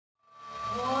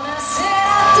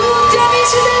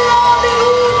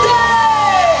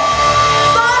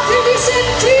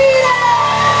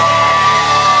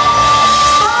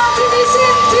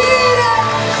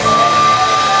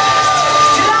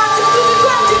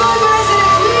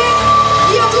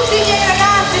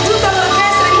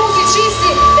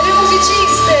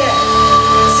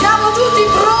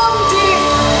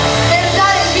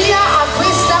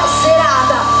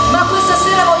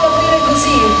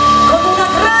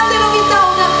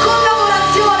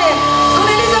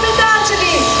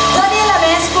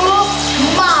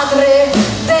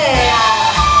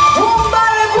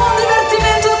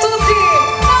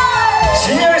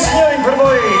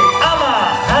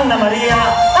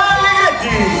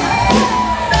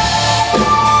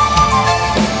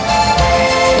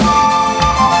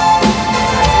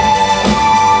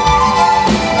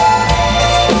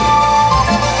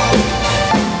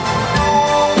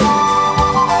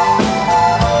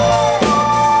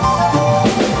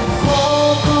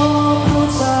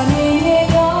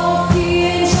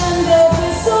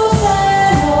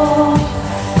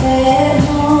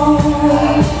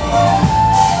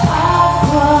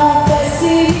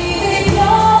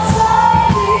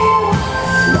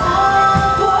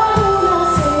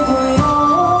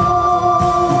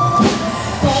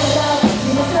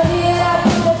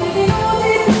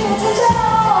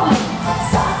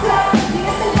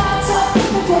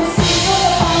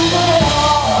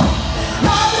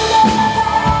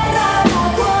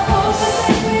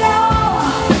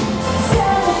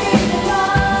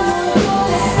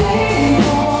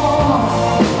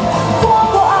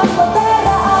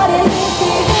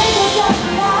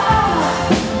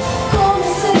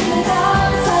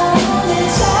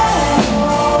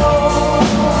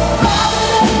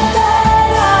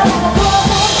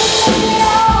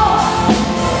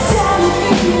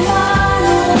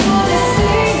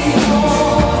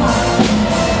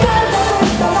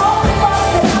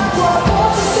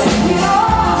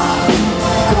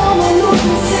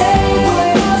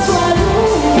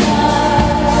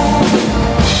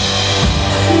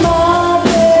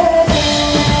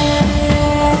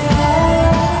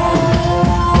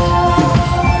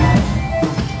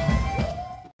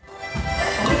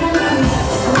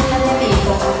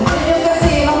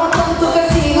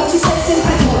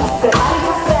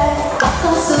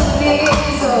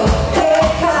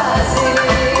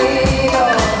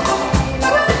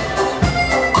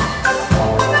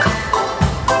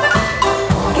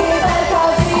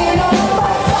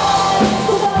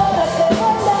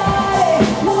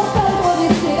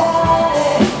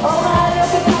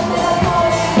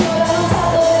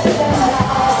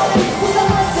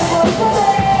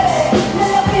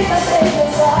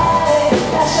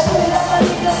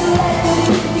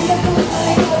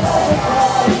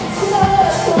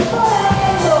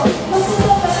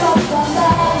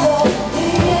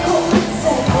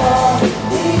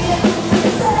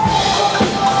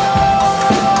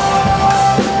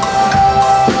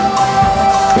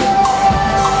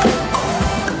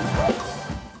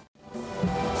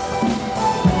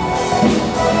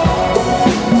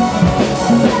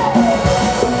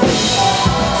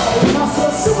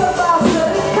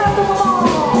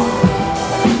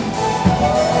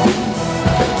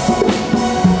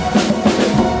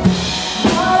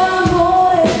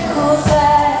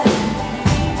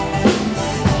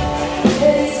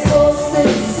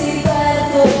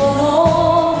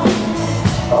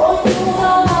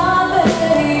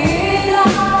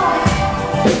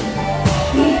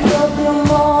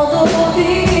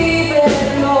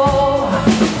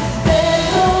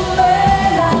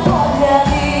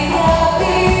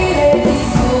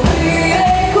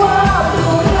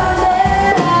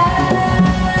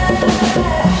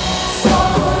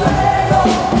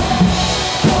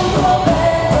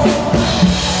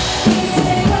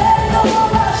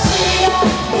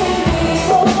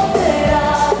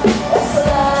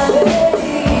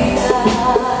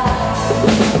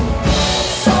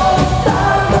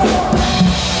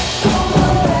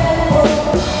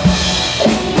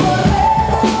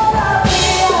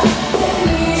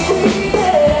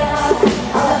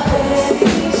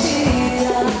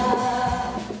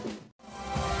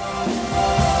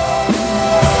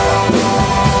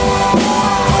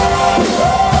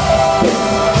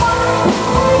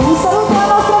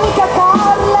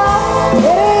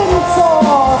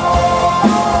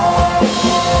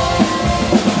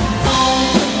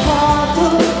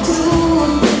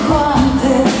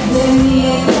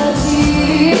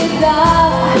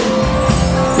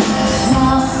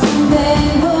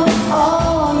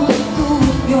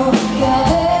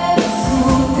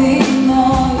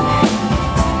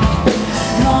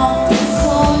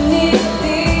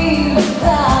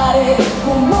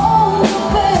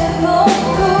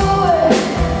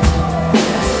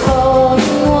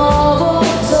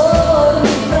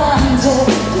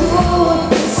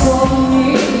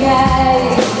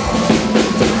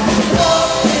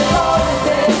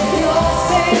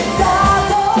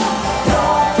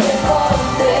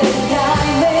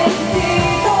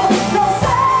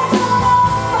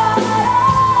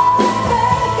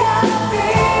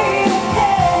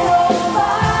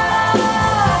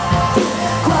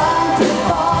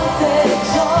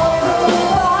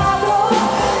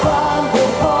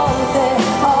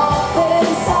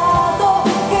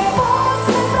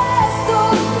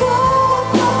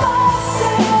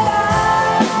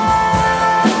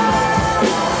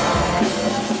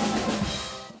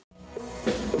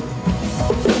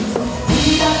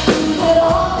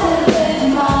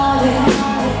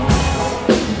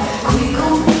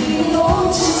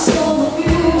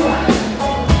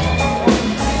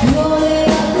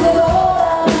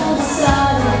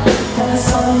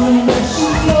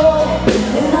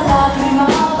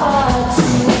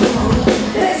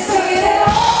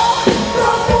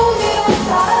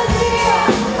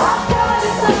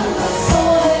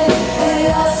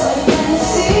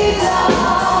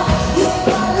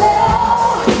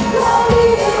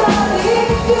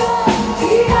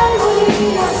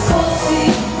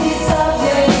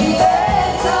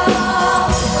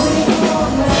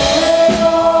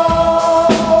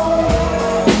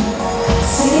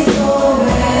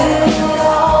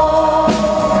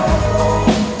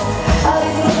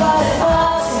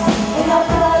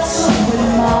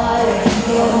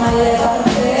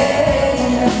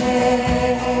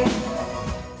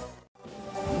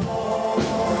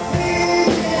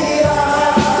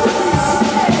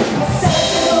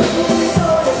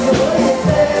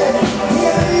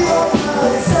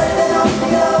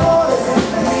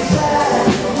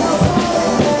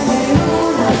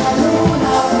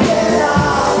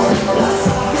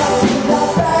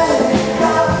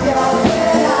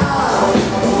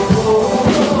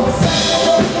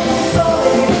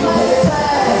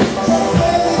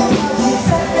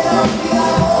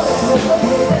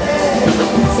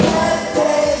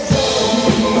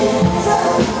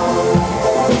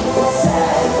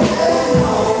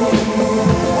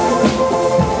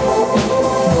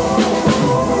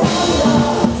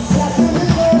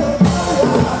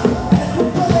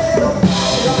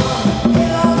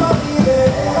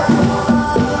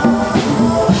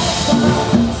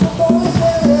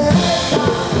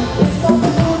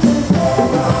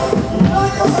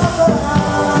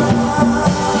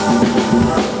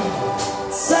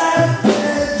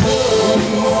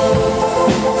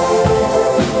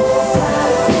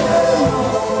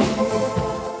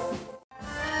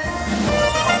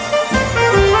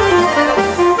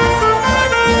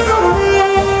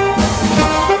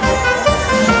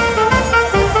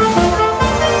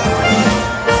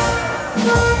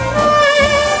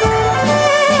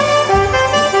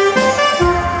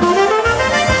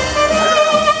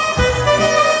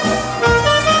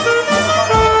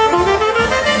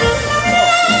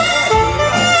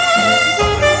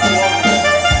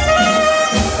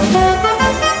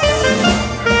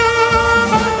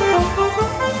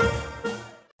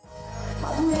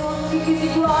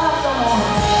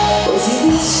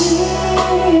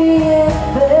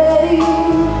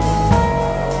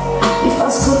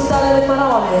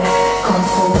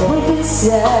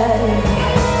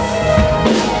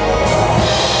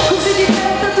Così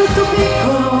diventa tutto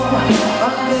piccolo,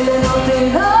 anche le note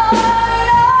in America.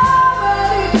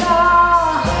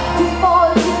 Ti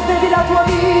volgi, vedi la tua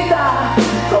vita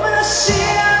come una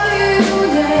scena di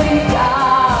un'erica.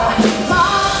 Ma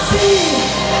sì,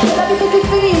 la vita ti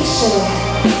finisce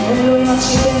e lui non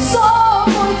ci pensò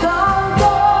poi tanto.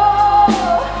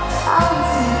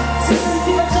 Anzi, si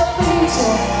sentiva già felice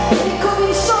e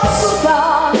ricominciò soltanto.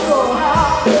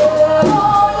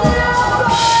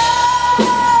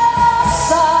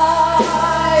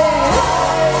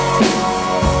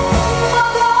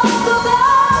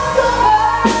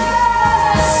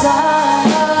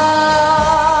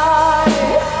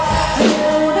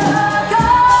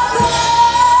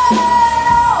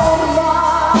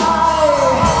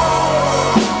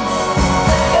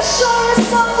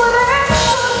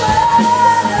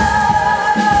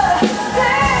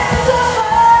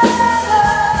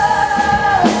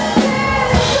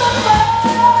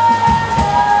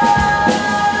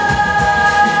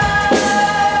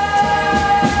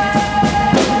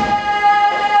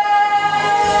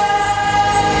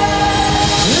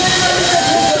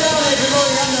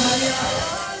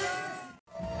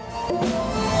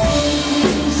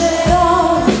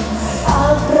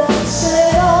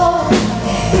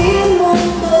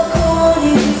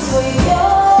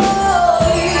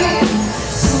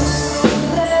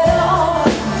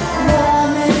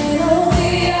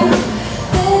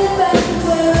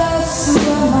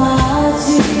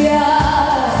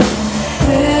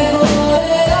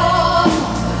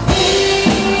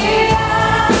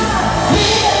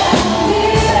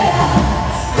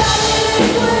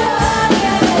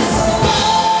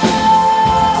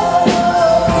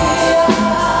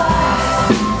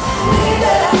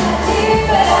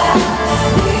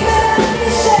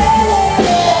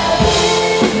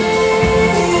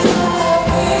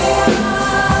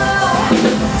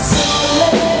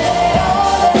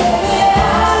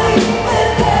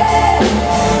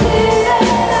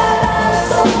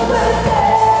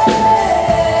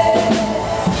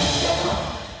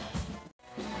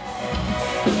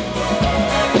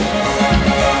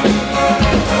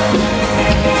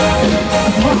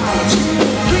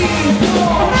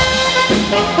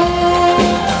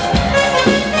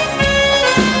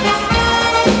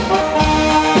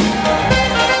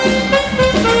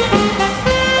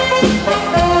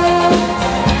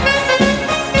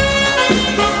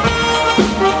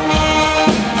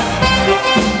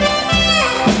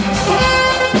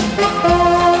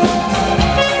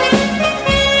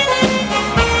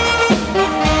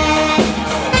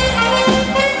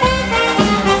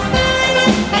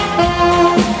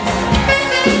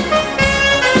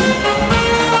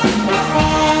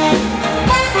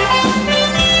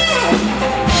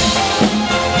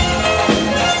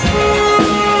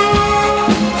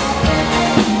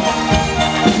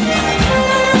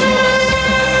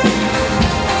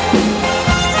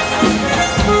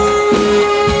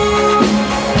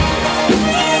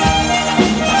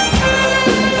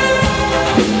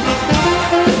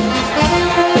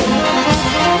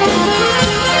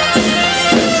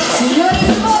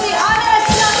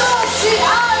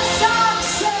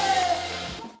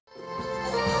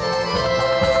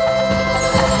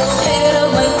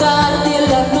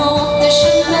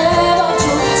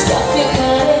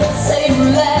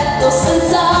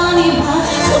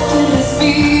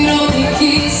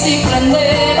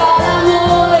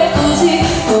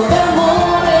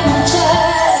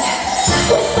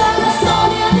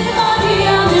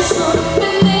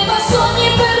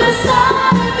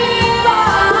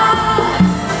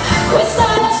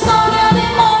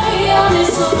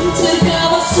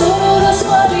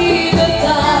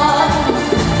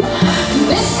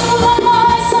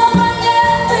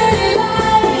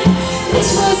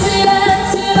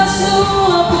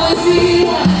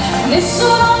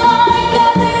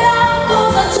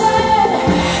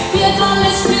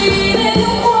 spine di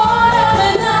un cuore a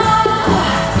metà.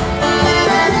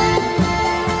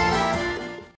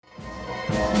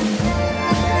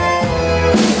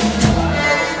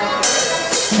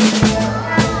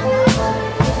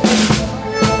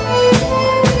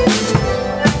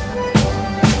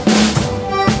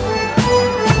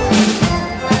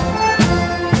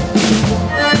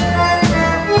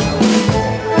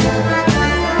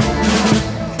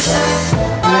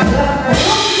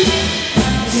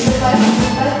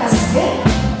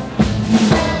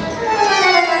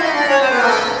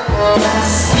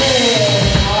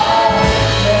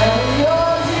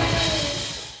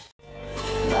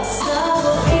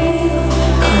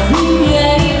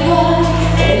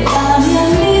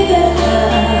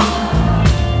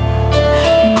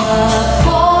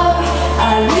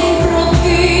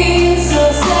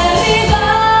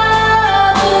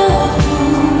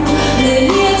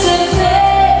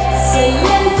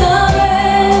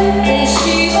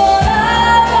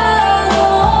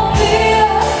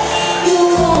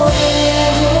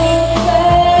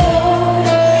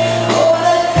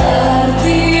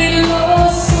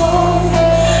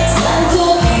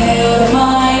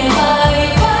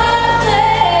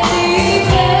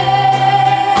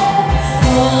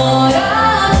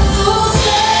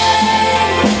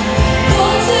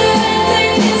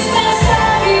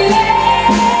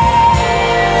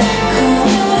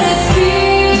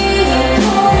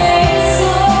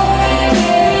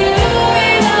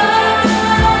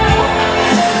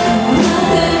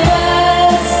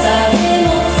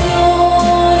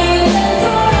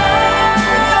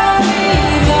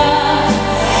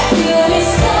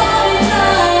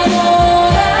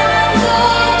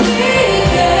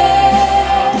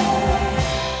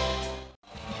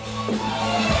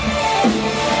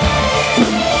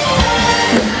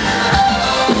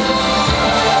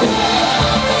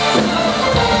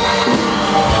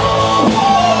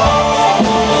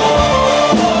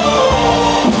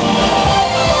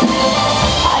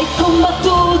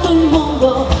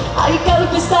 Hai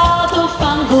calpestato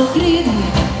fango,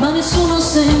 gridi, ma nessuno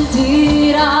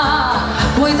sentirà.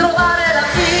 Puoi trovare la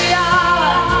via,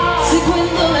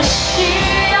 seguendo la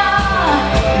scia,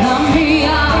 la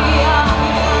mia.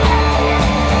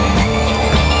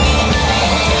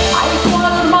 Hai il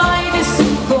cuore ormai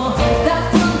distrutto, da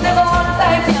tante volte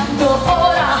hai pianto,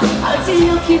 ora alzi gli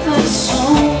occhi per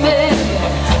sommere.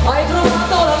 Hai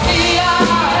trovato la via,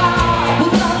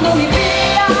 buttandomi via.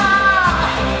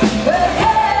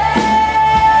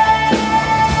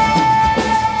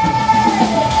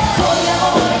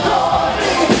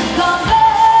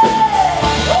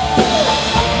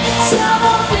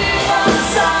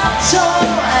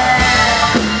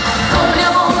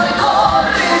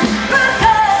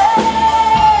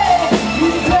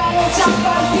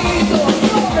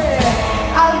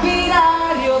 Al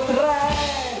binario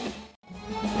 3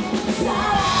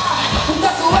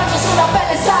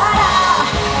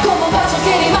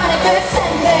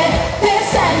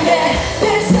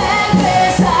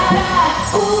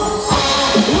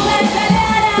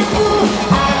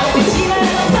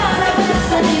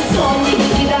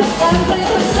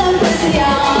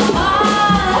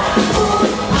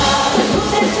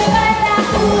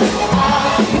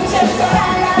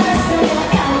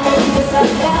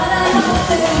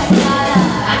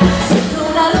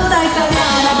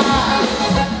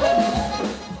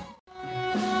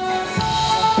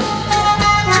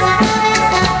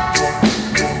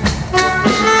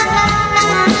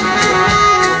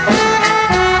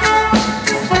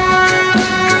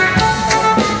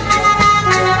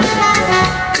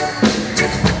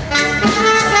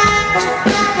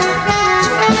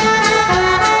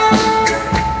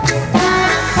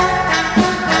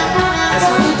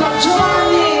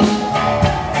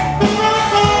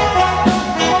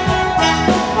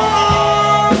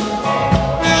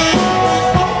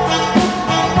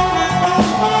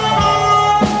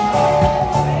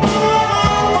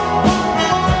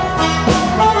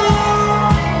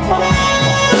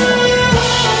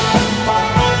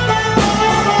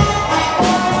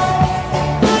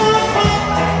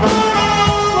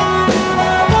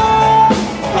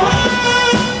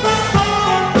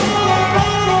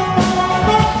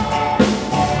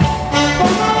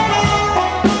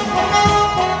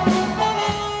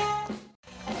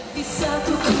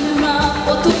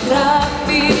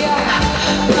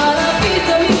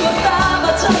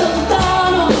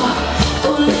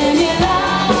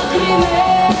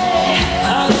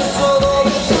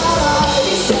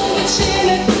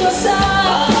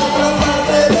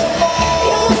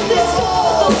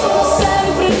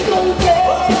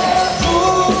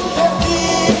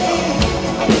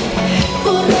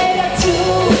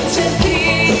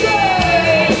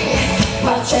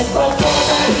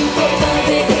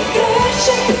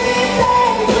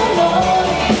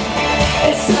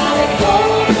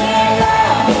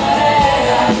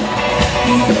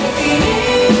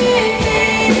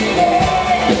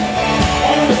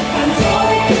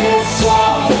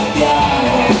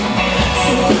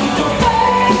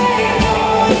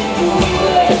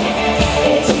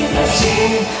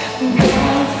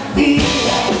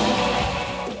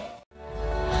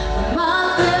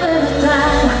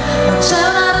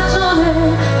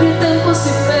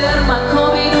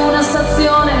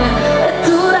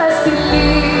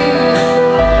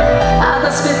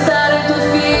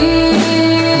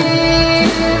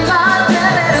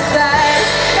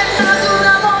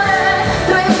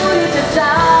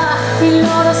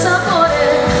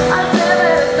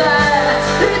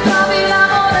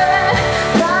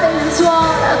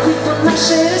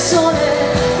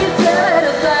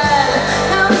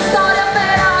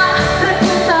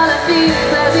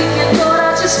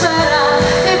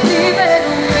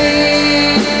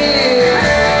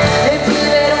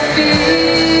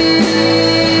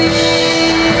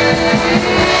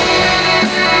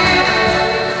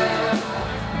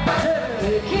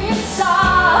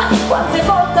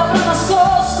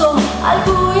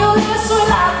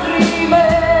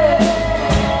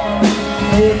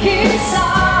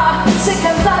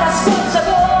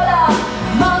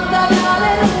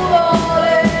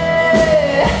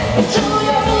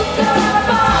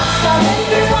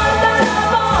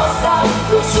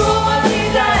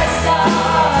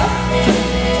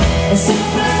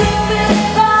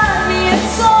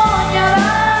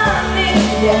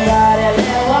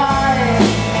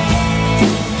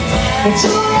 E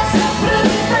Giulia sempre di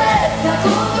fretta,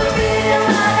 con 2 figli e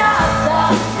una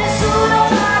gatta, nessuno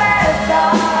la retta.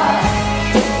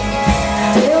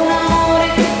 E un amore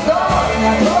che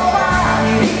torna,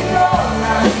 domani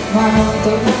ritorna, ma non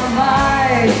torna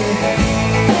mai.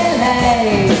 E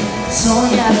lei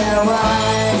sogna le Hawaii.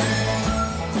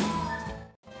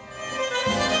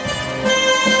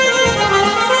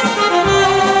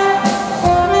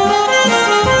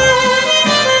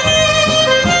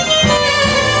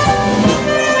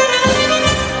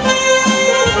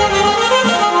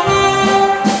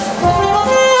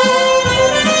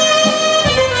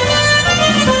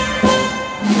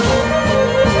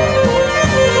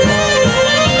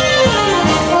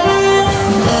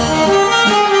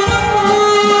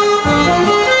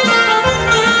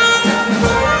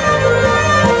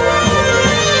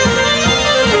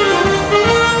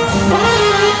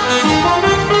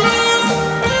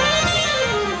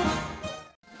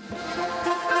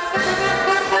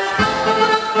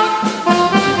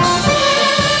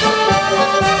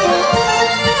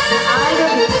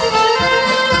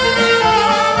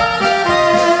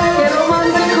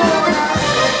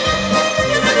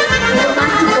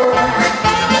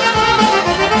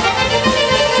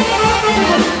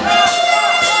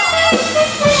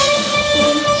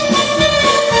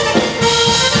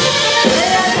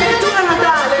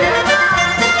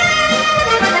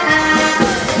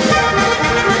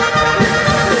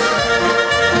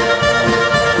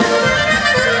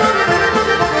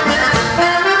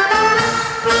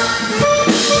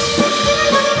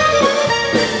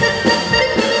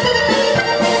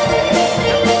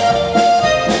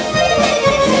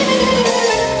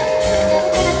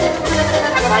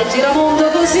 Giramondo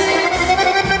così.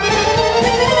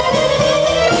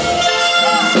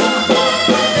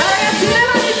 Ragazzi,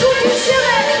 levati tutti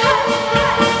insieme.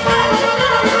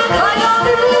 Vai, non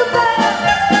mi butte.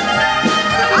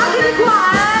 Anche di qua,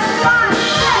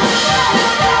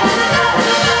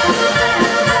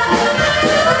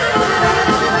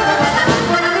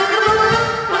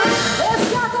 E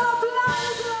scatta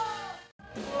l'applauso.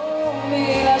 Non mi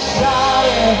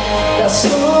lasciare da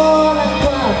sola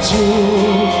qua giù.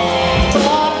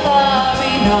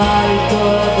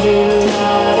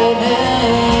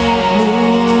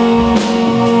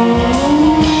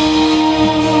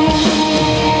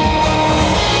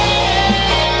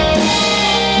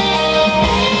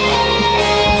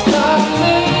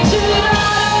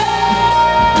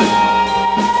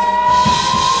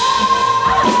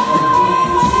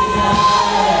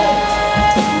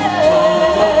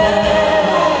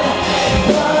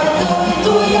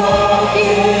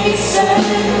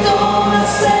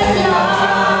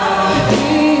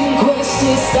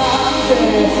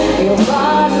 Io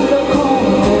parlo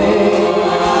con te,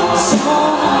 sono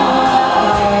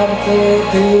l'arte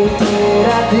più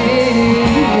vera di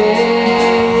me.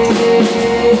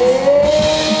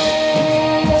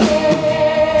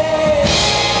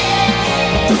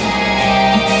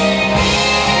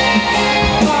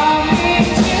 Fammi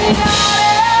girare.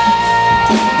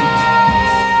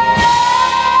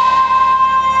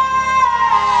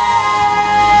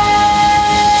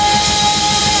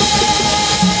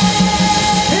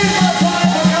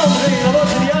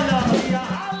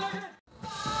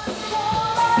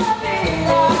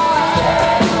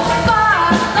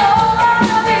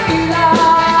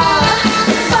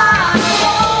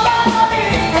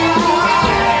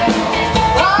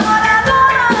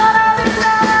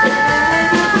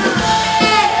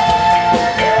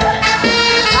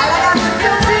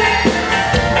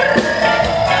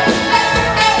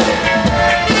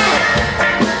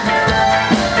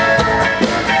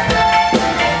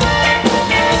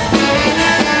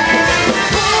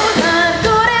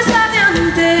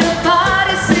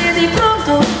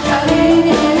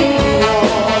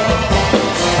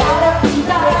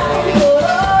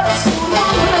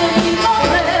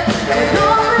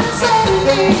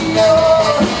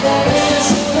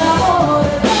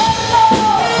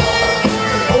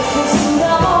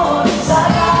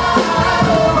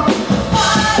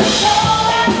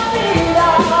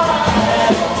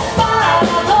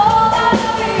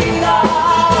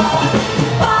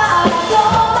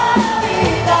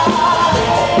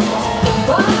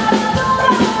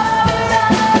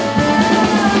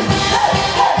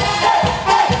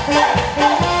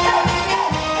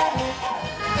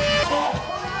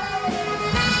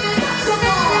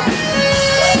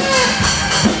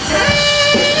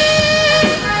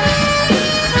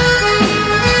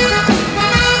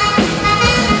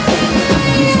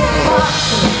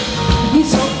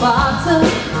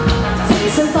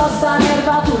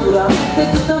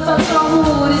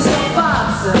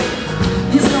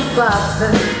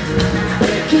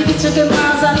 dice che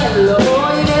Masaniello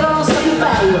poi nero non sta più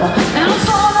bello, e non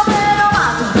sono meno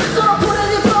amato, sono pure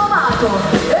diplomato,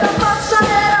 e la faccia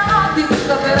nera no di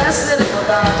tutta per essere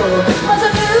notato.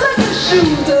 Masaniello è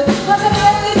cresciute,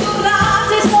 Masaniello è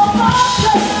tornati, sono pazze,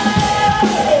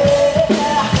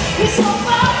 sono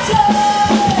pazze,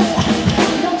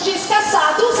 non ci scassa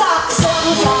tu sax,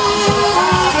 tu sax,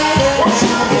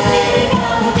 lasciatemi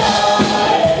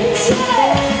cantare insieme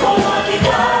con la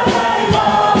chitarra in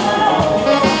mano,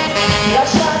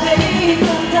 lasciatemi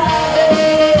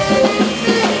cantare,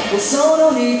 che sono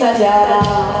un'italiana.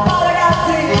 Ciao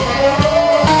ragazzi!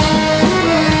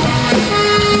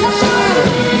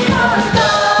 Lasciatemi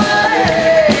cantare,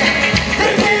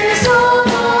 perché ne sono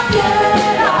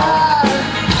fiera,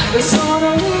 e sono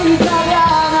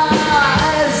un'italiana,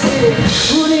 sì,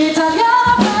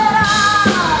 un'italiana vera.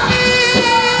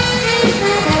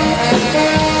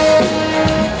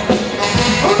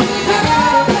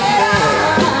 Un'italiana vera.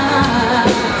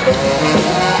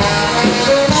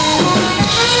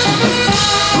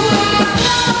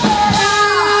 Un'italiana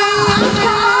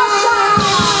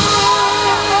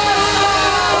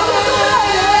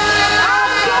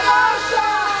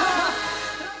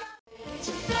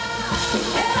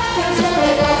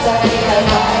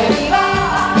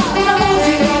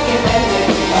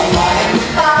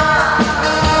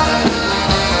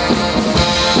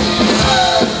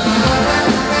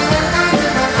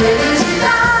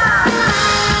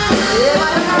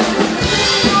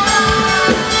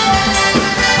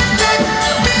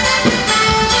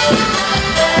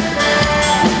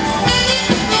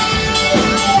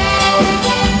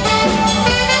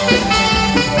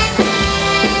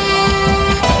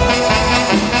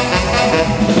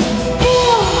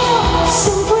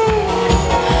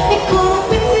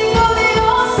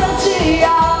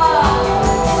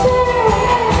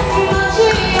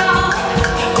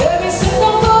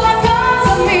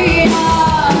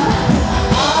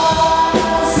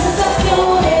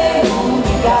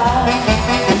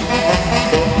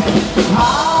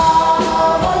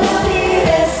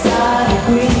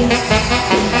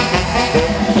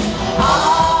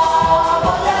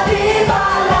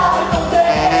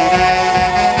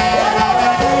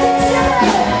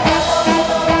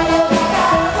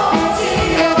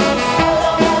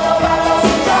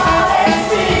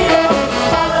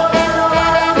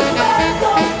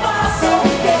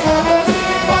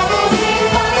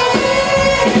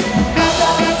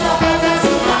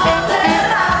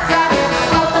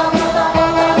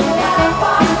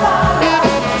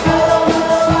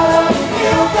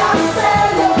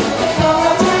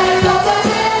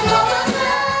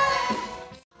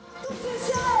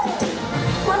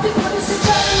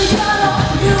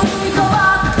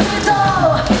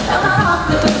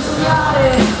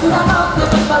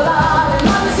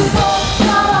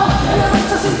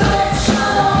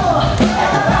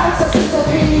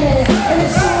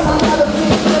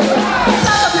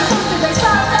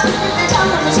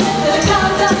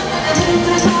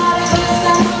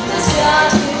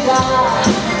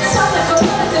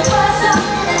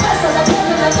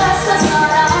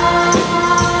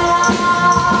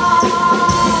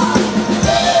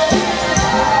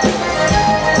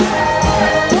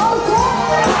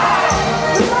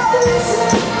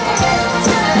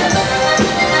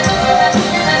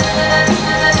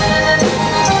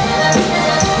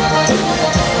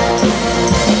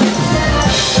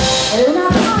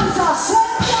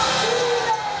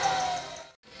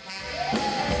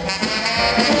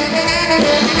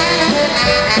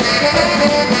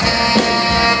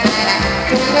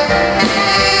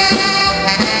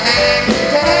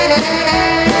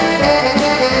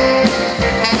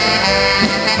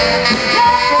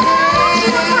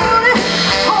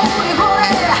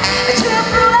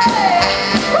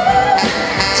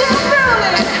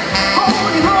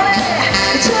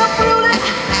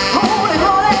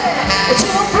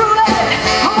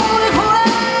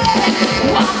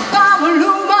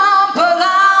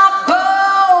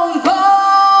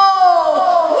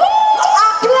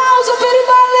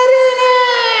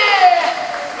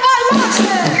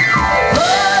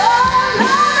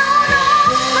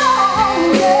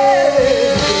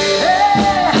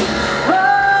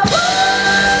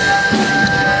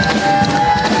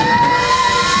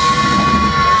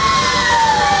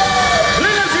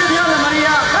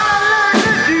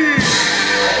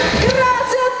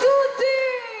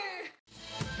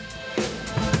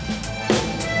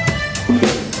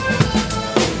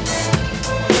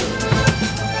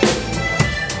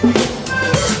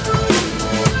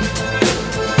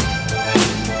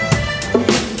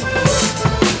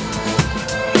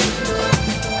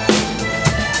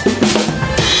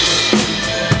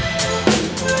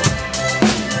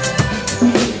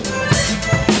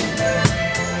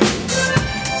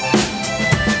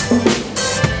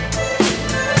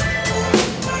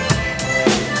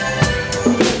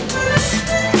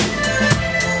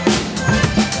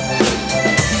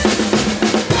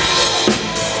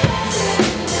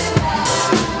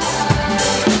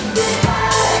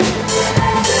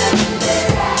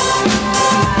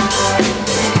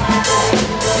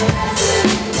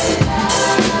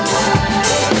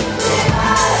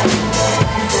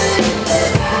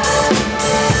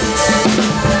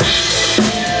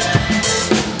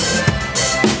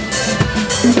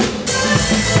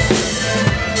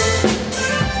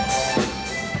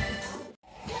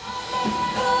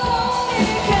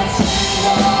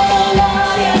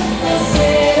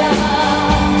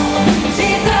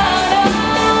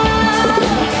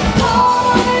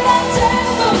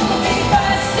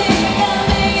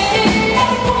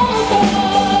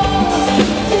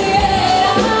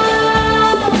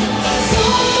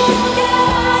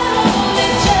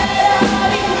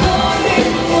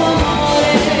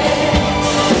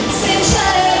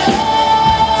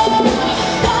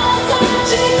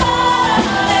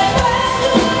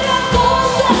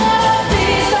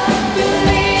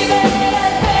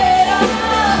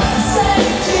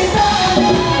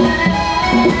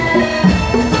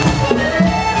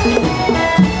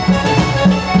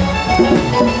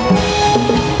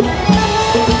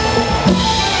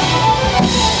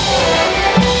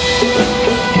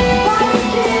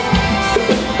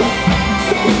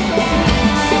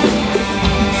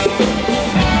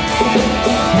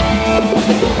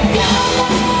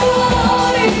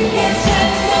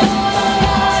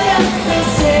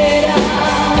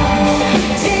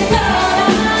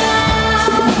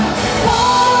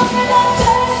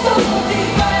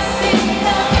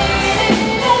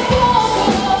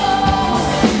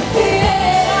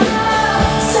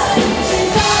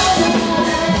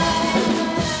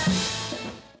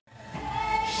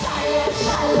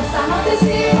stanotte si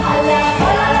balla,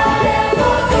 balla la mia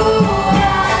fortuna.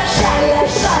 Scialla,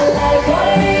 scialla, il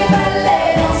cuore ribelle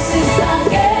non si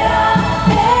stancherà.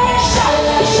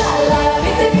 Scialla, scialla, la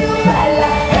vita è più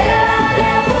bella, bella la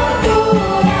mia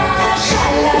fortuna.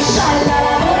 Scialla, scialla,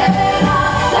 l'amore verrà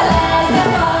dall'altra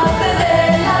parte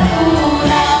della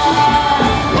luna.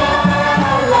 La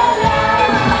la la la,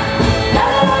 la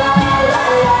la la la la,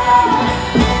 la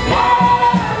la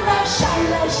la,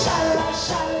 scialla, scialla,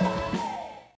 scialla.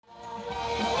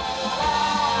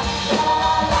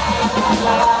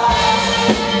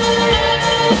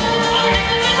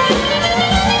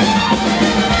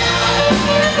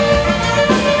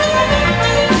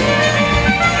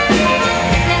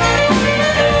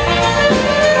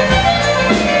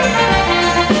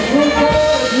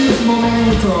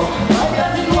 Voglio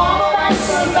di nuovo mai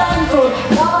soltanto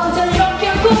davanti agli occhi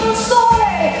ancora un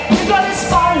sole, dietro alle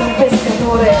spalle un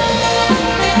pescatore,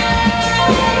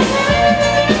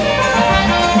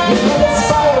 dietro alle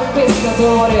spalle un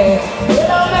pescatore, e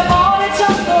la memoria c'è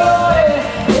un dolore,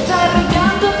 e c'è il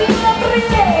rimpianto di un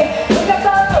aprile,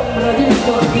 legata all'ombra di un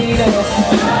cortile.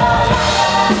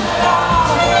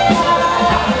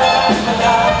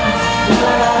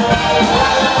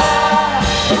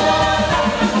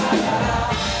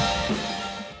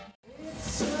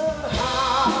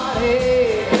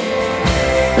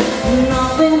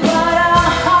 Nothing but a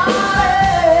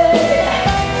heartache,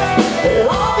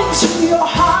 loving to your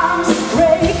arms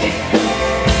break,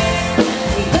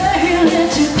 they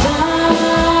let you down,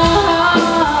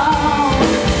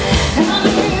 and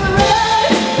you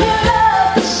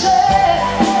love to share,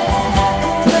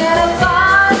 that a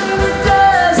body who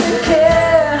doesn't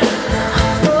care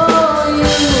for you.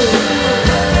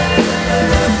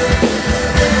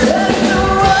 There's no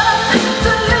one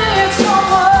to live so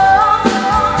long.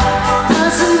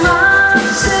 As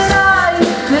much that I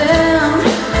can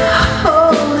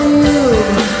hold you,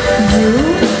 you.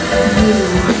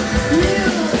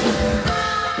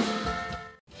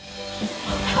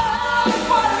 I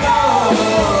wanna know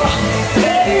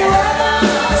if you ever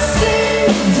see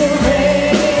the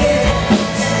rain.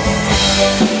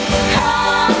 I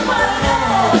wanna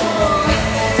know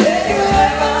if you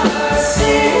ever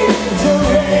see the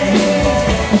rain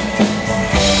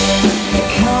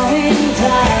coming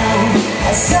down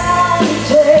a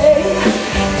Saturday,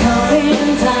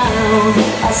 coming down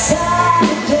a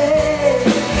Saturday,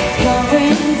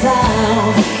 coming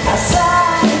down a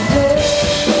Saturday.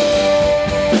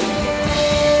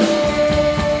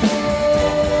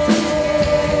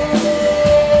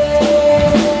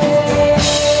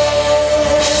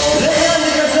 Le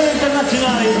grandi canzoni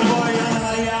internazionali per voi,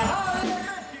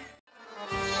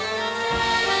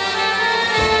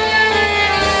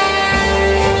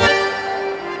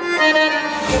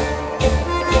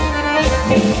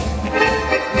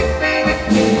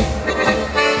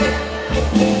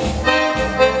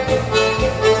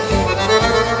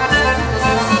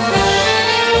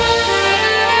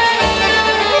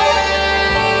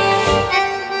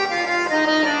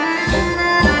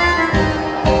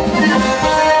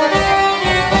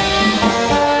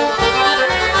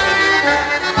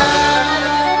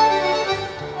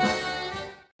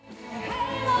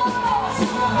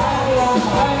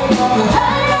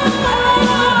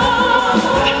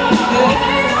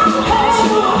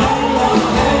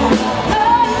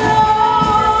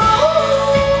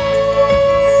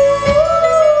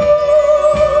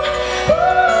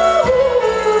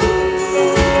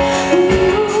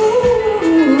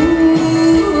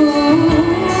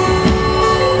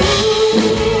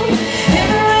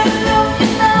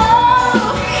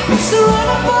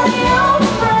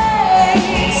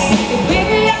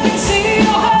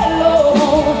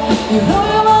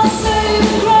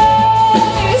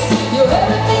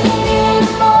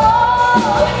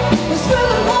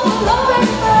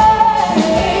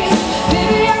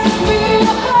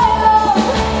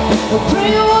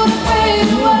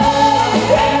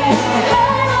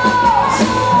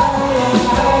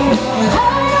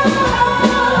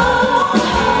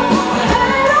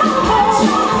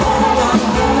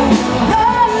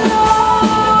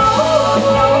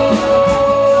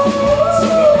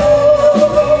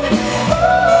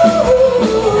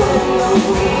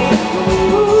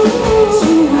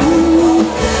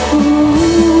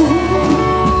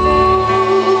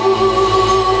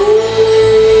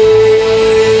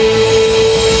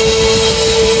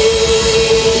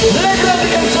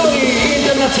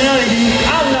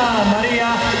 Anna Maria.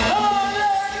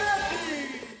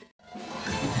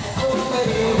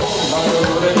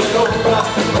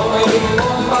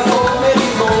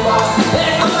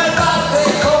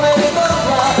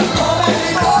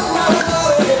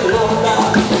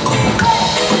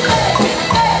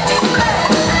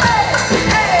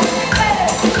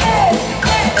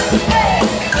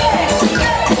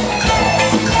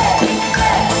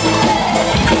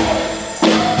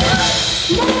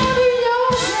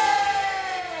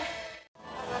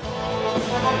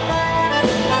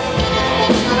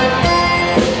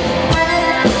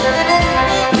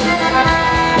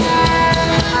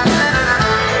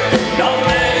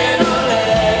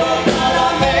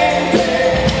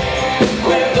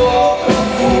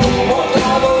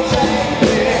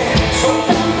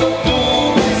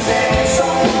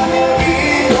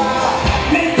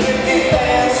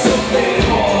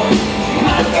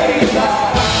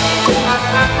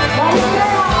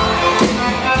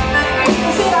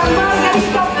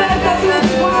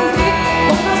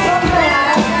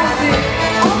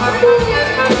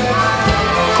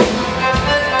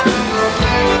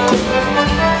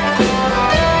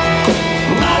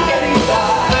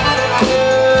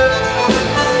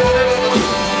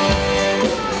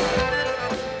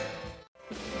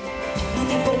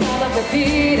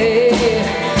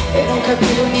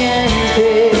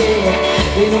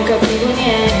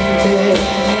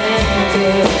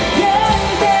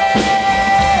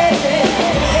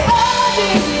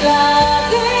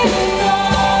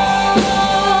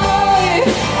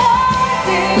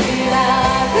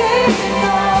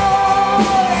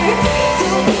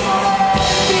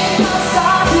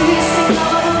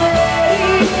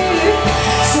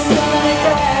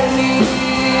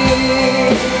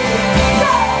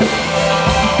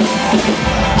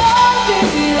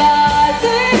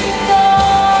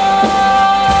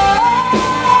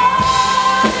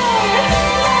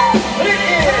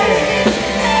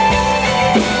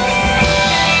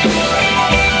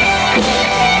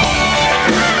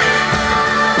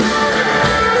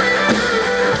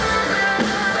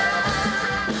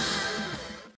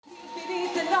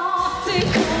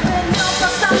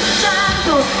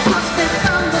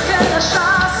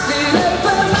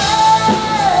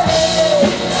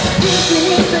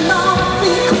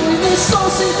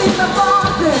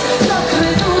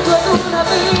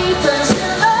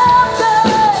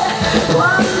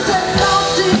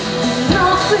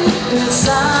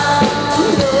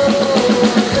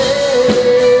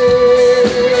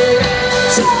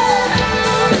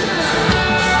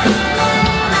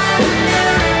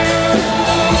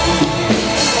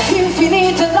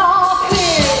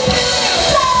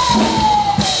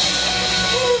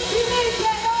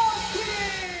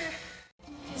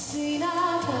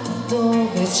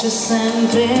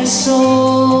 sempre il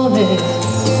sole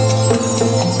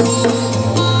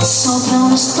sopra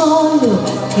uno scoglio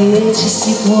che ci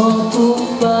si può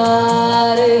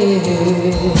tuffare,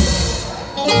 e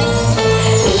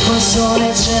quel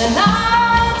sole ce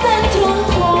l'ha dentro il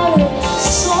cuore,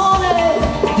 sole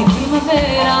di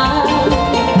primavera.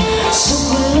 Su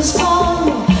quello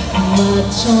scoglio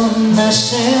maggio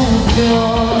nasce un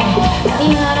fiore,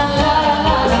 la la la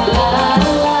la la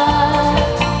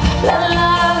la la la.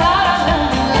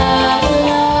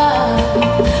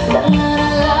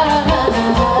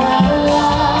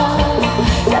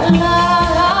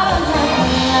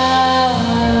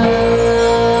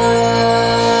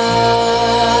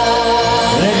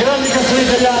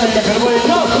 Per voi il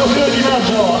nostro fiore di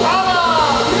maggio.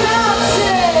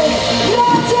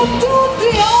 Grazie a tutti,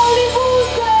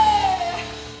 Hollywood.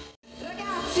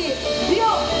 Ragazzi, io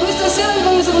questa sera vi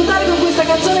voglio salutare con questa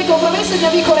canzone che ho promesso al mio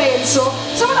amico Renzo.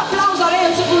 Insomma, un applauso a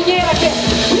Renzo Pugnera che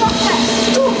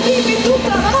tu vivi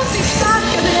tutta, ma non ti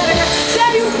stanca delle ragazze.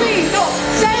 Sei un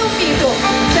mito.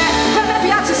 A me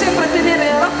piace sempre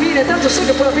tenere alla fine, tanto so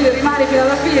che poi alla fine rimane fino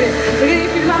alla fine, perché devi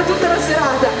filmare tutta la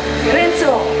serata.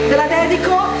 Renzo, te la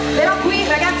dedico, però qui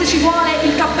ragazzi ci vuole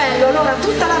il cappello. Allora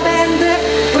tutta la band,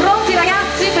 pronti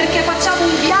ragazzi, perché facciamo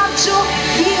un viaggio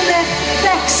in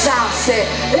Texas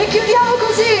e chiudiamo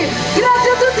così.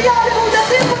 Grazie a tutti, Hollywood, a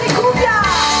tempo di cumbia.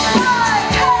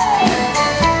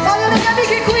 Voglio le mie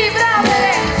amiche qui,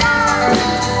 brave.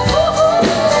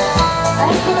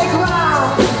 Eccole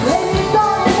qua, le mie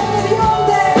donne, le mie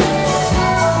bionde.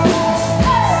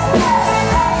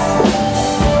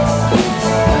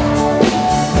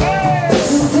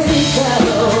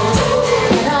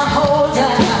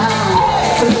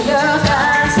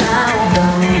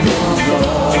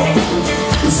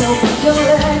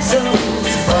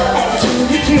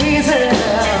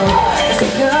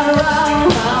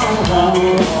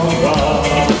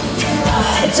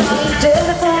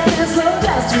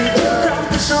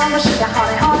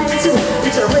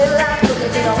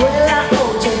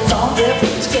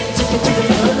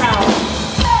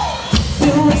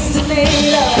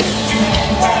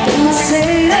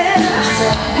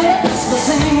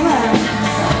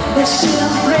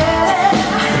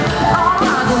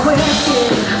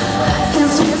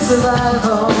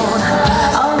 Survival,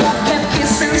 all rock and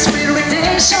kiss and sweet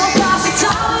redemption, pass it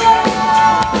on.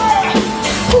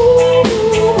 Ooh,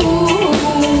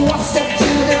 one step to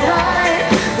the right,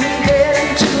 we get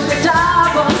into the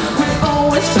double, we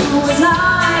always do is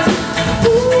nice.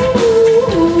 Ooh,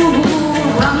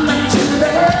 running to the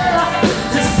left,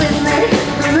 this been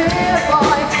the real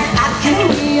boy, I can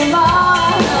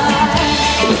realize.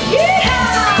 Yeah!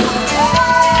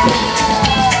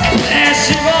 E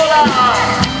si vola!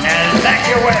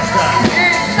 Vecchio western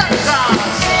in Texas.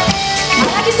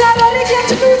 Alla chitarra Ricky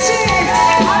Angelucci,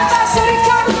 al basso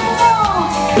Riccardo Muno,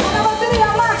 alla batteria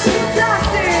Max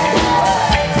Pizzatti.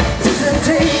 This is a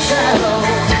taste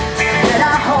that I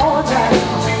hold you,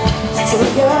 so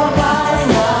you're mine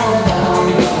now.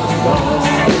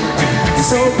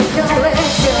 So we can let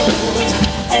you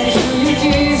and who you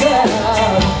deserve.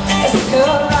 Let's go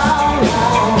round,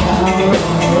 round, round,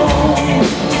 round.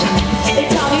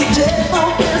 It's all you did.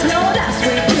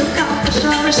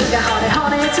 Sugar,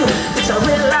 honey, too. It's a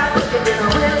real life, looking in a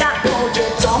real life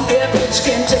portrait. Don't be a bitch,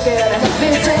 can check it out.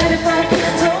 It's anything,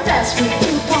 so that's sweet.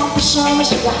 You pump the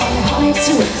sugar, honey,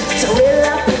 too. It's a real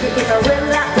life, looking in a real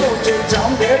life portrait.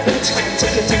 Don't be a bitch, can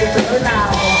take it to the floor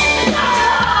now.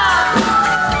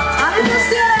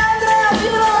 Andrea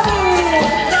Pironi.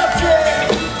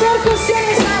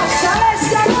 Percussioni salsa,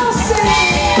 Alessia Rossi.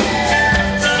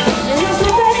 E il nostro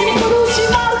tecnico Luci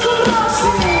Marco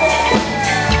Rossi.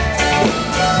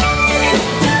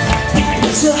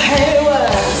 So hayward,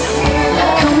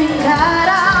 coming right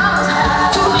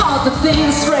out to hold the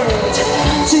things straight,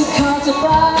 to cut the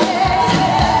body,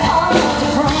 all of the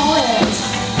problems,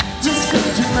 just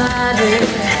good to mind it.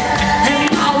 And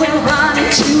now we're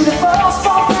running to the first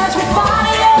spot as we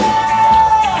find it.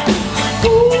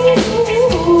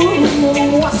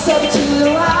 Ooh, what's up to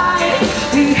the right?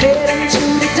 We heading to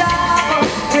the double,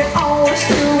 we're always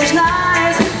through is nice.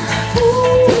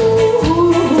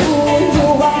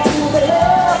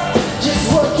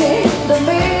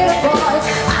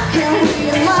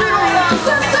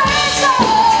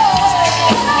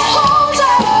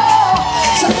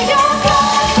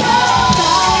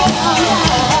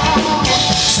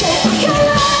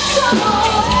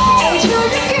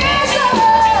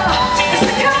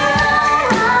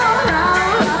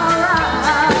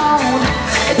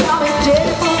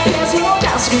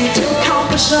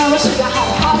 Sugar,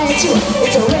 honey, too.